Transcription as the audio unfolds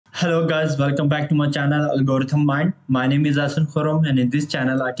Hello guys, welcome back to my channel Algorithm Mind. My name is Asan Khuram and in this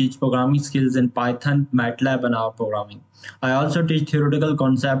channel I teach programming skills in Python, MATLAB and R programming. I also teach theoretical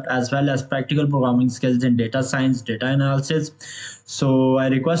concept as well as practical programming skills in data science, data analysis. So I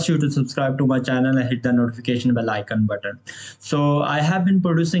request you to subscribe to my channel and hit the notification bell icon button. So I have been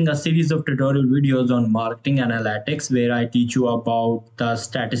producing a series of tutorial videos on marketing analytics where I teach you about the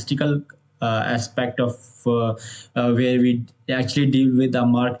statistical aspect of where we actually deal with a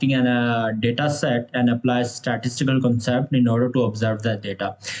marketing and a data set and apply statistical concept in order to observe that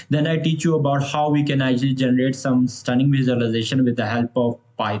data. Then I teach you about how we can actually generate some stunning visualization with the help of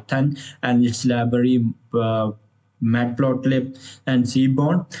Python and its library Matplotlib and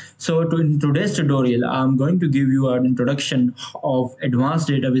Seaborn. So in today's tutorial, I'm going to give you an introduction of advanced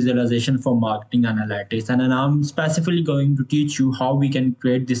data visualization for marketing analytics. And then I'm specifically going to teach you how we can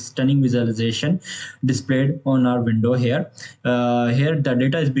create this stunning visualization displayed on our window here. Here the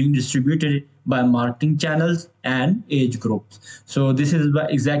data is being distributed by marketing channels and age groups. So this is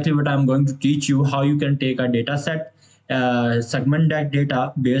exactly what I'm going to teach you, how you can take a data set, segment that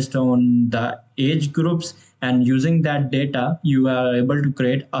data based on the age groups, and using that data you are able to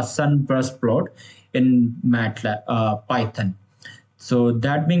create a sunburst plot in MATLAB Python. So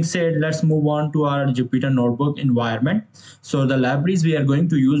that being said, let's move on to our Jupyter Notebook environment. So the libraries we are going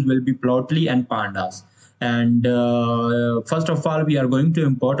to use will be Plotly and Pandas. And first of all, we are going to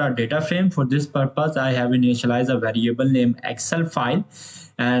import our data frame. For this purpose, I have initialized a variable named Excel file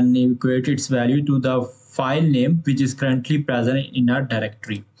and equate its value to the file name which is currently present in our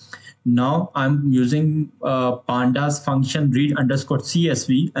directory. Now I'm using pandas function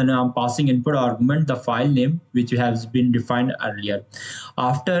read_csv and I'm passing input argument the file name which has been defined earlier.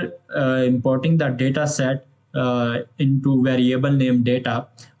 After importing the data set into variable name data,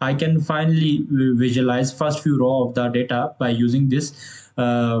 I can finally visualize first few row of the data by using this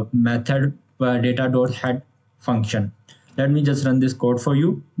method data.head function. Let me just run this code for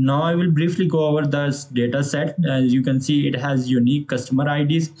you. Now I will briefly go over this data set. As you can see, it has unique customer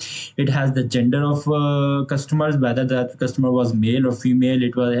IDs. It has the gender of customers, whether that customer was male or female.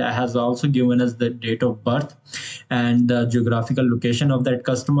 It has also given us the date of birth and the geographical location of that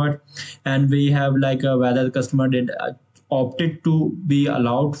customer. And we have like whether the customer did opted to be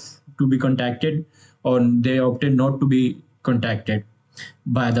allowed to be contacted or they opted not to be contacted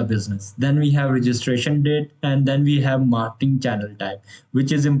by the business. Then we have registration date, and then we have marketing channel type,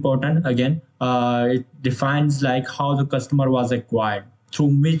 which is important. Again, it defines like how the customer was acquired,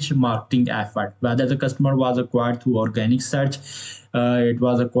 through which marketing effort, whether the customer was acquired through organic search, it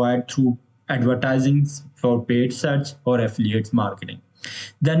was acquired through advertising for paid search or affiliates marketing.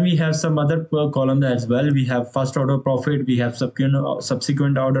 Then we have some other columns as well. We have first order profit, we have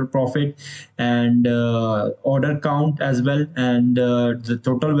subsequent order profit, and order count as well, and the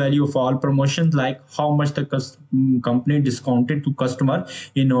total value of all promotions, like how much the company discounted to customer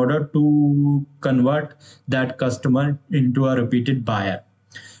in order to convert that customer into a repeated buyer.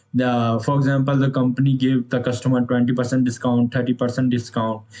 For example, the company gave the customer 20% discount, 30%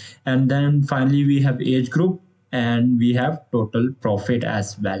 discount, and then finally we have age group, and we have total profit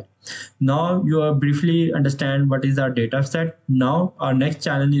as well. Now you briefly understand what is our data set. Now our next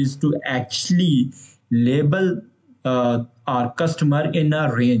challenge is to actually label our customer in a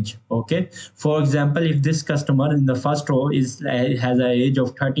range. Okay, for example, if this customer in the first row has an age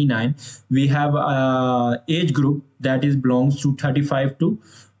of 39, we have a age group that is belongs to 35 to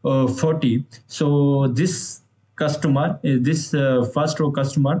 40. So this customer, this first row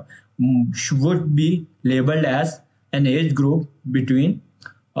customer would be labeled as an age group between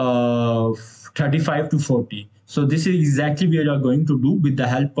 35 to 40. So this is exactly what we are going to do with the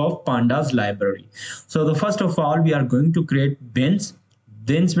help of Pandas library. So the first of all, we are going to create bins.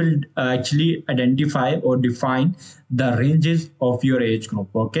 Bins will actually identify or define the ranges of your age group.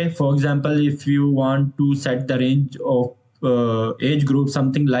 Okay, for example, if you want to set the range of age group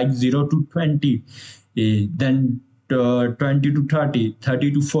something like 0 to 20, then 20 to 30,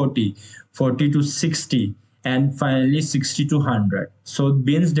 30 to 40, 40 to 60, and finally 60 to 100. So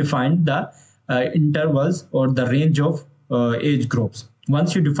bins define the intervals or the range of age groups.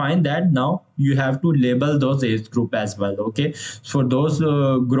 Once you define that, now you have to label those age group as well. Okay, for those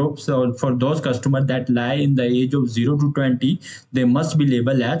groups or for those customers that lie in the age of 0 to 20, they must be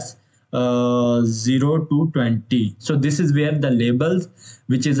labeled as 0 to 20. So this is where the labels,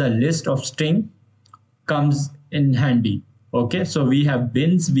 which is a list of string, comes in handy. Okay, so we have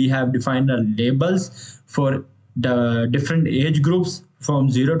bins, we have defined the labels for the different age groups from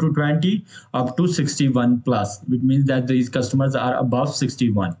 0 to 20 up to 61 plus, which means that these customers are above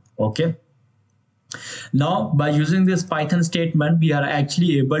 61. Okay, Now, by using this Python statement, we are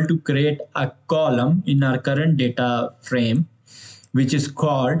actually able to create a column in our current data frame, which is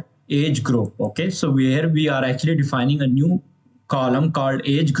called age group. Okay, so where we are actually defining a new column called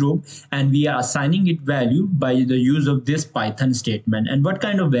age group, and we are assigning it value by the use of this Python statement. And what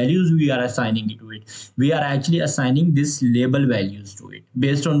kind of values we are assigning it to it? We are actually assigning this label values to it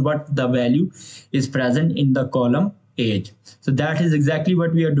based on what the value is present in the column age. So that is exactly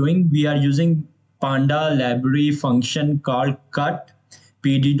what we are doing. We are using Panda library function called cut,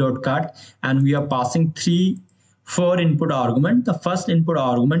 pd.cut, and we are passing four input argument. The first input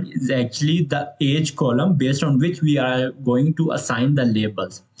argument is actually the age column based on which we are going to assign the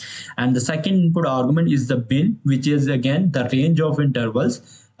labels. And the second input argument is the bin, which is again the range of intervals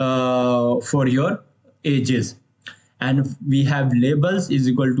for your ages. And we have labels is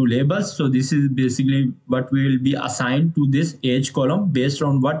equal to labels. So this is basically what we will be assigned to this age column based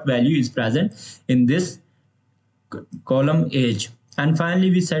on what value is present in this column age. And finally,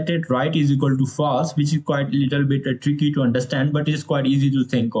 we set it right is equal to false, which is quite a little bit tricky to understand, but it's quite easy to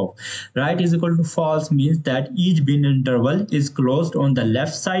think of. Right is equal to false means that each bin interval is closed on the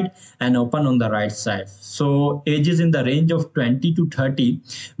left side and open on the right side. So ages in the range of 20 to 30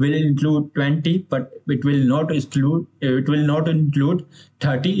 will include 20, but it will not include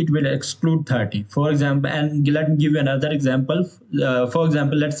 30. It will exclude 30. For example, and let me give you another example. For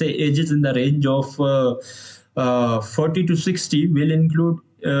example, let's say ages in the range of 40 to 60 will include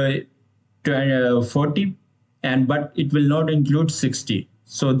 40, but it will not include 60.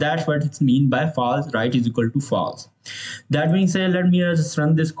 So that's what it's mean by false. Right is equal to false. That being said, let me just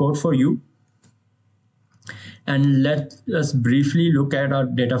run this code for you, and let us briefly look at our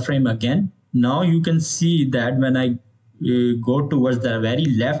data frame again. Now you can see that when I go towards the very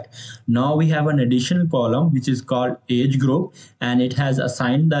left, now we have an additional column which is called age group, and it has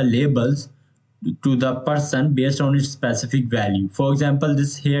assigned the labels to the person based on its specific value. For example,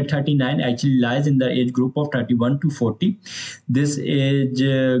 this here 39 actually lies in the age group of 31 to 40. This age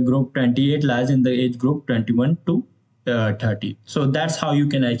group 28 lies in the age group 21 to 30. So that's how you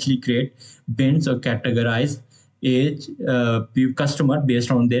can actually create bins or categorize age customer based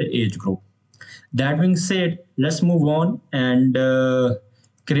on their age group. That being said, let's move on and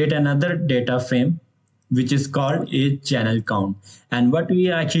create another data frame which is called age channel count. And what we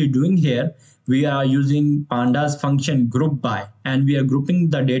are actually doing here, we are using Pandas function Groupby, and we are grouping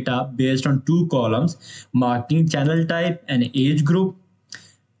the data based on two columns, marketing channel type and age group.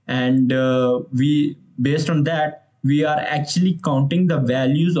 And based on that, we are actually counting the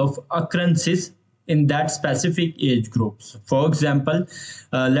values of occurrences in that specific age groups. For example,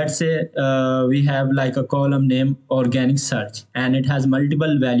 let's say we have like a column named organic search, and it has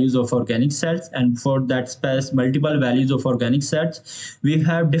multiple values of organic search, and for that space multiple values of organic search, we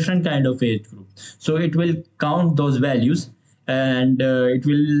have different kind of age group. So it will count those values, and it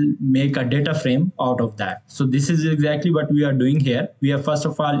will make a data frame out of that. So this is exactly what we are doing here. We are first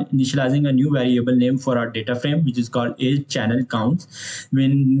of all initializing a new variable name for our data frame, which is called age channel counts,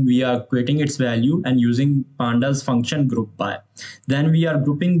 when we are creating its value and using Pandas function Groupby. Then we are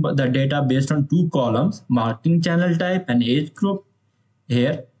grouping the data based on two columns, marketing channel type and age group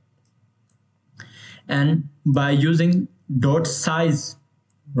here. And by using dot size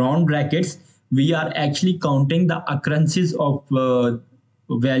round brackets, we are actually counting the occurrences of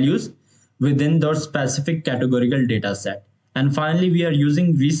values within those specific categorical data set. And finally, we are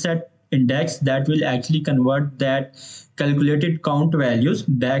using reset index that will actually convert that calculated count values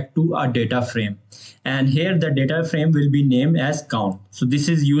back to a data frame. And here the data frame will be named as count. So this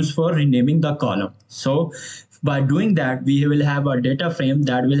is used for renaming the column. So by doing that, we will have a data frame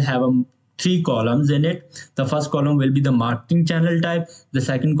that will have three columns in it. The first column will be the marketing channel type, the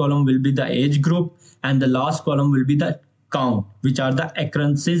second column will be the age group, and the last column will be the count, which are the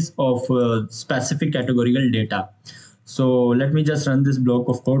occurrences of specific categorical data. So let me just run this block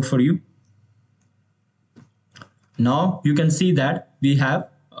of code for you. Now you can see that we have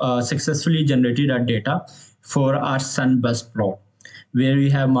successfully generated our data for our Sunburst plot, where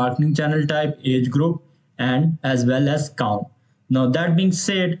we have marketing channel type, age group, and as well as count. Now that being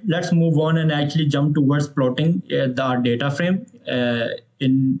said, let's move on and actually jump towards plotting the data frame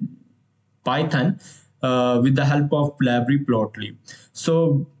in Python with the help of library Plotly.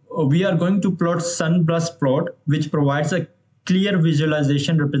 So we are going to plot Sunburst plot, which provides a clear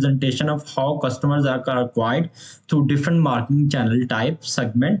visualization representation of how customers are acquired through different marketing channel type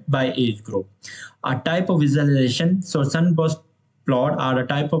segment by age group. A type of visualization, so Sunburst plot are a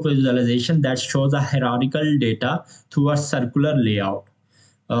type of visualization that shows a hierarchical data through a circular layout.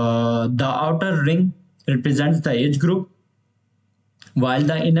 The outer ring represents the age group, while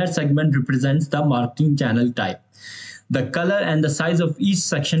the inner segment represents the marketing channel type. The color and the size of each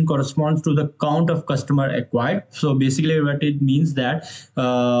section corresponds to the count of customer acquired. So basically what it means that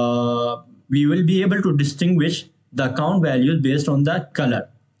we will be able to distinguish the count values based on the color.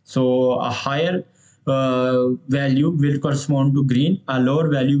 So a higher value will correspond to green, a lower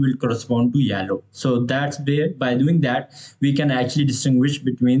value will correspond to yellow. So that's where by doing that we can actually distinguish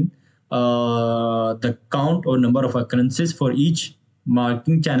between the count or number of occurrences for each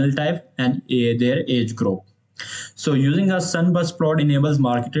marketing channel type and their age group. So using a Sunburst plot enables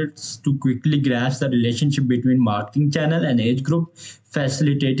marketers to quickly grasp the relationship between marketing channel and age group,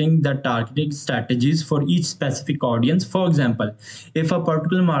 facilitating the targeting strategies for each specific audience. For example, if a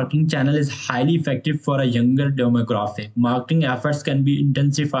particular marketing channel is highly effective for a younger demographic, marketing efforts can be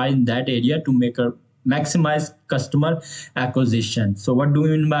intensified in that area to maximize customer acquisition. So what do we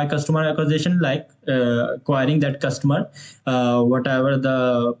mean by customer acquisition? Like acquiring that customer, whatever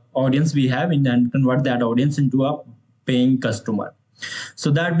the audience we have, and convert that audience into a paying customer.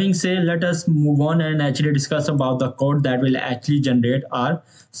 So that being said, let us move on and actually discuss about the code that will actually generate our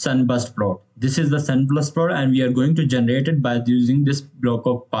Sunburst plot. This is the Sunburst plot and we are going to generate it by using this block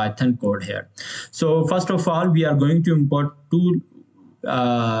of Python code here. So first of all, we are going to import two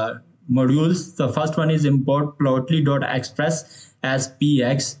modules. The first one is import plotly.express as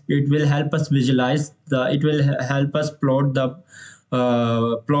px. It will help us visualize it will help us plot the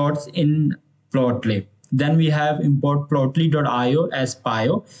plots in plotly. Then we have import plotly.io as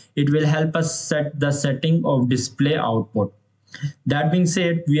pio. It will help us set the setting of display output. That being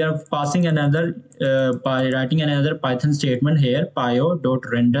said, we are passing another by writing another Python statement here,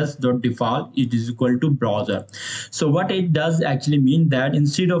 pio.renders.default it is equal to browser. So what it does actually mean that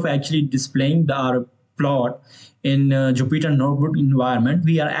instead of actually displaying our plot in Jupyter Notebook environment,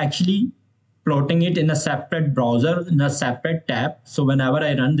 we are actually plotting it in a separate browser, in a separate tab. So whenever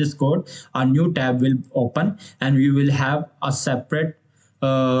I run this code, a new tab will open and we will have a separate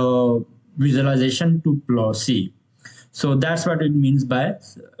visualization to see. So that's what it means by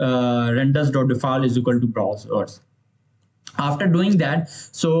renders.default is equal to browsers. After doing that,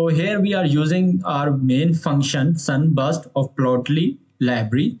 so here we are using our main function sunburst of plotly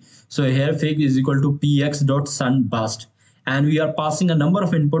library. So here fig is equal to px.sunburst, and we are passing a number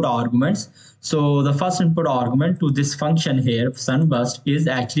of input arguments. So the first input argument to this function here, sunburst, is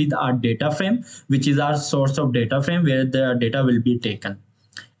actually our data frame, which is our source of data frame where the data will be taken.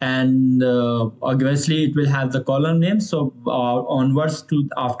 And obviously it will have the column name. So onwards to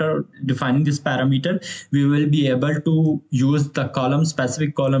after defining this parameter, we will be able to use the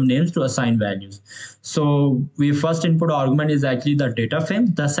specific column names to assign values. So we first input argument is actually the data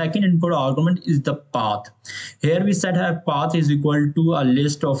frame. The second input argument is the path. Here we set a path is equal to a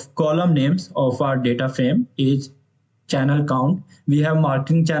list of column names of our data frame, age, channel count, we have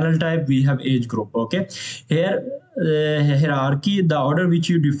marketing channel type, we have age group. Okay, here hierarchy, the order which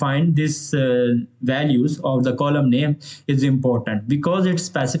you define this values of the column name is important because it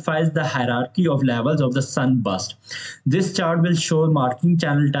specifies the hierarchy of levels of the sunburst. This chart will show marketing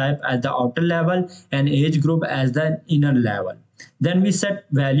channel type as the outer level and age group as the inner level. Then we set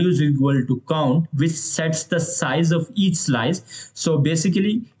values equal to count, which sets the size of each slice. So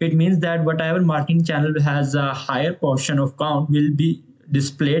basically it means that whatever marketing channel has a higher portion of count will be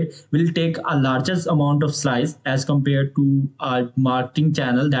displayed, will take a largest amount of slice as compared to a marketing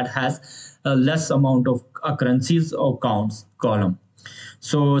channel that has a less amount of occurrences or counts column.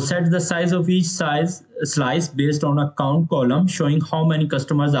 So set the size of each slice based on a count column showing how many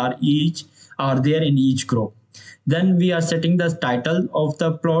customers are there in each group. Then we are setting the title of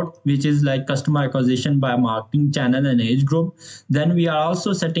the plot, which is like customer acquisition by marketing channel and age group. Then we are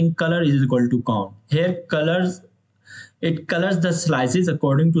also setting color is equal to count. Here it colors the slices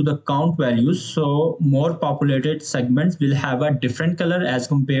according to the count values. So more populated segments will have a different color as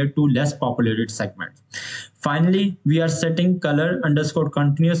compared to less populated segments. Finally, we are setting color underscore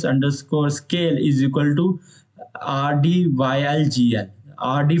continuous underscore scale is equal to RDYLGL.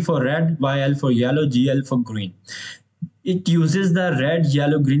 RD for red, YL for yellow, GL for green. It uses the red,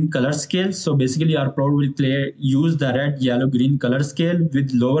 yellow, green color scale. So basically our plot will use the red, yellow, green color scale with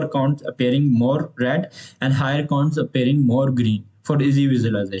lower counts appearing more red and higher counts appearing more green for easy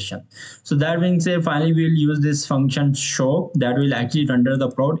visualization. So that being said, finally we will use this function show that will actually render the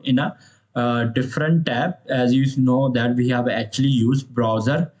plot in a different tab. As you know that we have actually used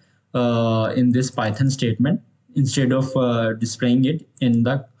browser in this Python statement instead of displaying it in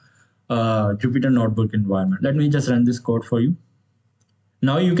the Jupyter Notebook environment. Let me just run this code for you.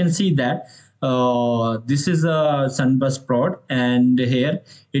 Now you can see that this is a Sunburst plot, and here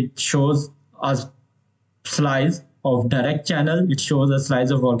it shows us slice of direct channel. It shows a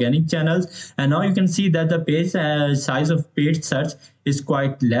size of organic channels, and now you can see that the page size of paid search is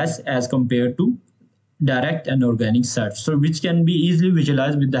quite less as compared to direct and organic search, so which can be easily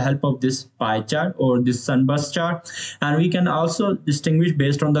visualized with the help of this pie chart or this sunburst chart. And we can also distinguish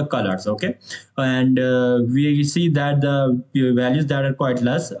based on the colors. Okay, and we see that the values that are quite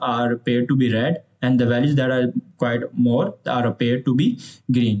less are appear to be red, and the values that are quite more are appear to be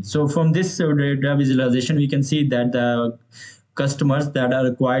green. So from this data visualization, we can see that the customers that are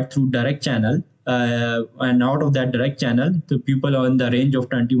acquired through direct channel, and out of that direct channel, the people on the range of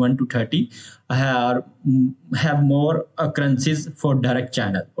 21 to 30 have more occurrences for direct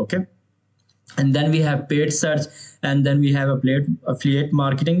channel. Okay, and then we have paid search, and then we have affiliate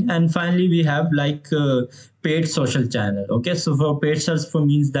marketing, and finally we have like paid social channel. Okay, so for paid search for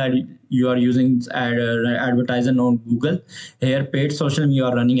means that you are using advertising on Google. Here paid social, you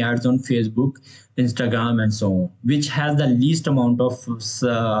are running ads on Facebook, Instagram, and so on, which has the least amount of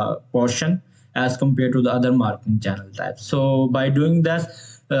portion as compared to the other marketing channel types. So by doing that,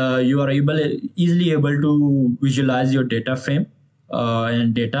 you are easily able to visualize your data frame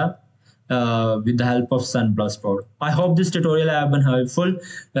and data with the help of Sunburst Chart. I hope this tutorial have been helpful.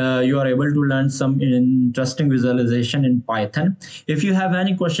 You are able to learn some interesting visualization in Python. If you have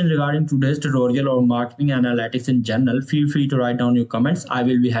any questions regarding today's tutorial or marketing analytics in general, feel free to write down your comments. I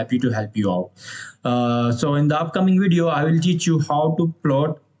will be happy to help you out. So in the upcoming video, I will teach you how to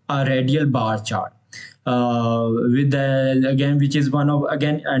plot a radial bar chart with the again, which is one of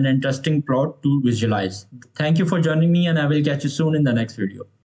an interesting plot to visualize. Thank you for joining me, and I will catch you soon in the next video.